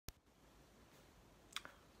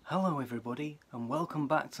Hello everybody and welcome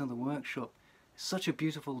back to the workshop. It's such a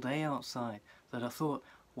beautiful day outside that I thought,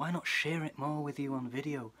 why not share it more with you on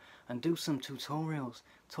video and do some tutorials,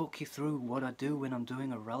 talk you through what I do when I'm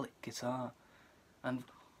doing a Relic guitar. And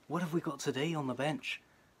what have we got today on the bench?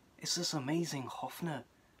 It's this amazing Hofner.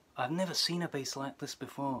 I've never seen a bass like this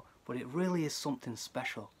before, but it really is something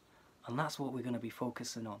special. And that's what we're going to be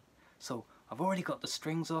focusing on. So I've already got the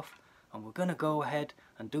strings off, and we're going to go ahead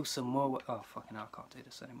and do some more. Oh fucking hell, I can't do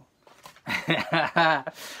this anymore.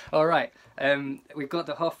 Alright, we've got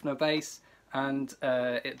the Hofner bass, and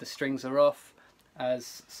the strings are off,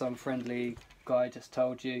 as some friendly guy just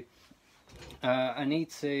told you. I need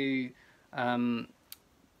to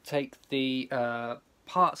take the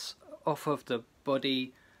parts off of the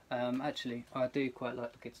body. Actually, I do quite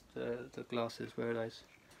like the glasses. Where are those?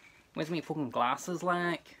 Where's my fucking glasses,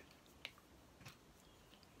 like?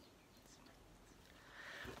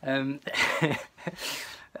 We've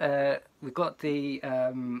got the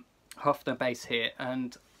Hofner bass here,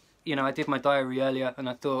 and you know, I did my diary earlier and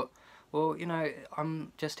I thought, well, you know,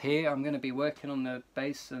 I'm just here, I'm going to be working on the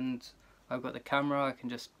bass and I've got the camera, I can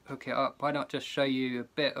just hook it up. Why not just show you a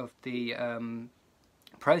bit of the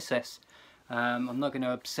process? I'm not going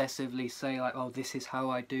to obsessively say like, oh, this is how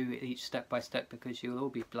I do it each step by step, because you'll all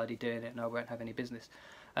be bloody doing it and I won't have any business.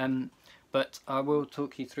 But I will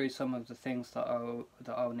talk you through some of the things that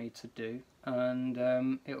I'll need to do, and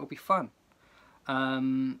it will be fun.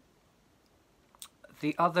 The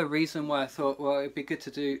other reason why I thought, well, it'd be good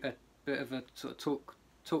to do a bit of a sort of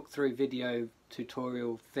talk through video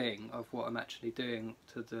tutorial thing of what I'm actually doing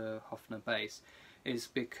to the Hofner bass is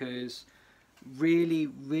because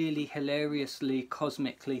really hilariously,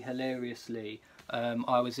 cosmically hilariously,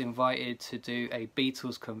 I was invited to do a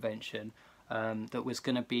Beatles convention that was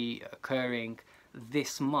going to be occurring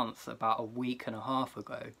this month, about a week and a half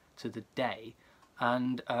ago to the day,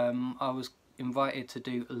 and I was invited to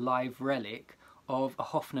do a live relic of a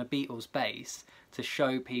Hofner Beatles bass to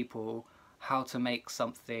show people how to make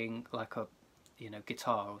something like a, you know,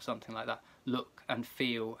 guitar or something like that look and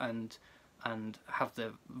feel and have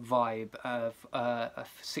the vibe of a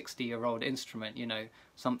 60-year-old instrument, you know,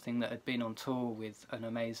 something that had been on tour with an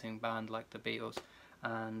amazing band like the Beatles.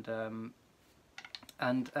 And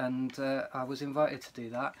I was invited to do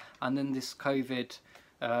that, and then this COVID,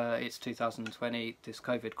 it's 2020, this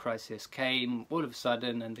COVID crisis came all of a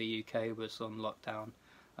sudden and the UK was on lockdown.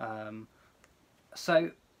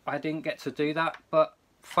 So I didn't get to do that, but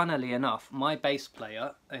funnily enough, my bass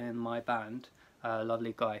player in my band, a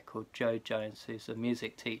lovely guy called Joe Jones, who's a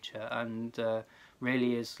music teacher and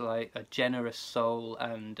really is like a generous soul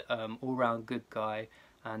and all-round good guy,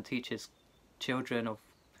 and teaches children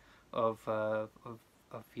of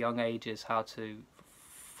young ages how to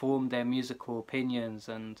form their musical opinions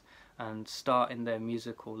and start in their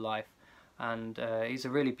musical life. And he's a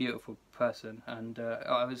really beautiful person, and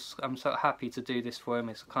I'm so happy to do this for him.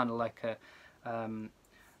 It's kind of like a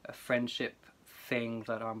friendship thing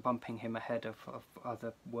that I'm bumping him ahead of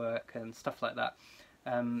other work and stuff like that.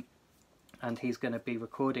 And he's going to be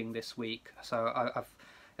recording this week, so I've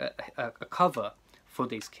a cover for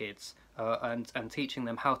these kids and teaching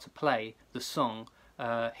them how to play the song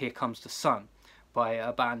Here Comes the Sun by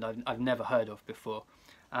a band I've never heard of before.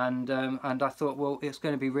 And I thought, well, it's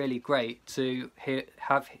going to be really great to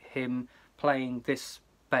have him playing this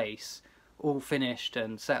bass all finished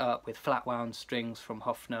and set up with flat wound strings from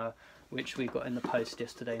Hofner, which we got in the post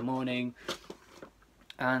yesterday morning,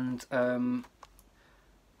 and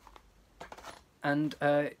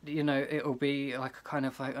you know, it'll be like a kind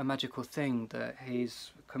of like a magical thing that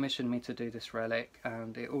he's commissioned me to do this relic,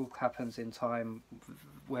 and it all happens in time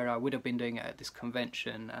where I would have been doing it at this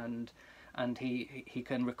convention, and he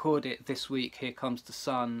can record it this week. Here Comes the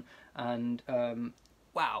Sun, and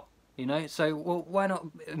wow, you know, so well, why not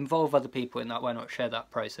involve other people in that? Why not share that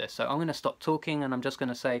process? So I'm going to stop talking and I'm just going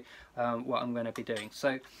to say what I'm going to be doing.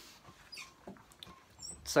 So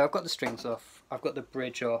I've got the strings off, I've got the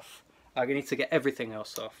bridge off, I need to get everything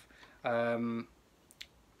else off.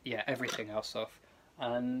 Yeah, everything else off,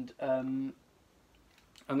 and I'm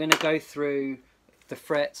going to go through the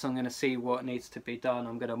frets. I'm going to see what needs to be done.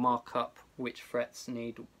 I'm going to mark up which frets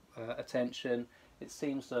need attention. It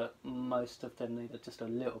seems that most of them need just a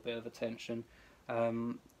little bit of attention.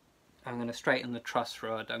 I'm going to straighten the truss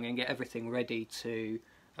rod. I'm going to get everything ready to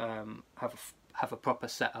have a proper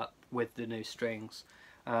setup with the new strings.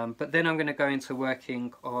 But then I'm going to go into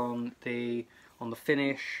working on the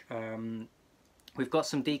finish. We've got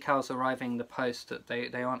some decals arriving in the post that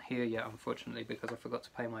they aren't here yet, unfortunately, because I forgot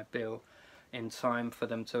to pay my bill in time for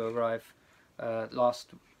them to arrive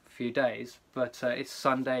last few days, but it's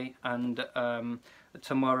Sunday, and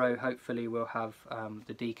tomorrow hopefully we'll have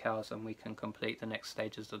the decals and we can complete the next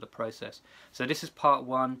stages of the process. So this is part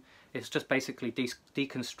one. It's just basically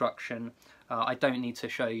deconstruction. I don't need to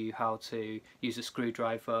show you how to use a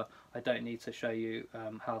screwdriver. I don't need to show you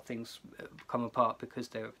how things come apart, because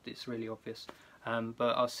it's really obvious.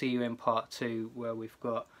 But I'll see you in part two, where we've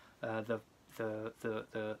got the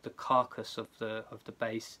carcass of the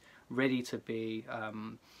base ready to be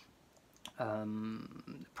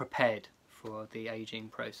prepared for the aging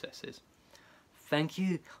processes. Thank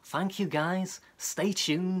you guys. Stay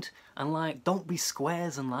tuned, and like, don't be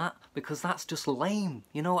squares and that, because that's just lame,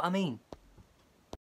 you know what I mean?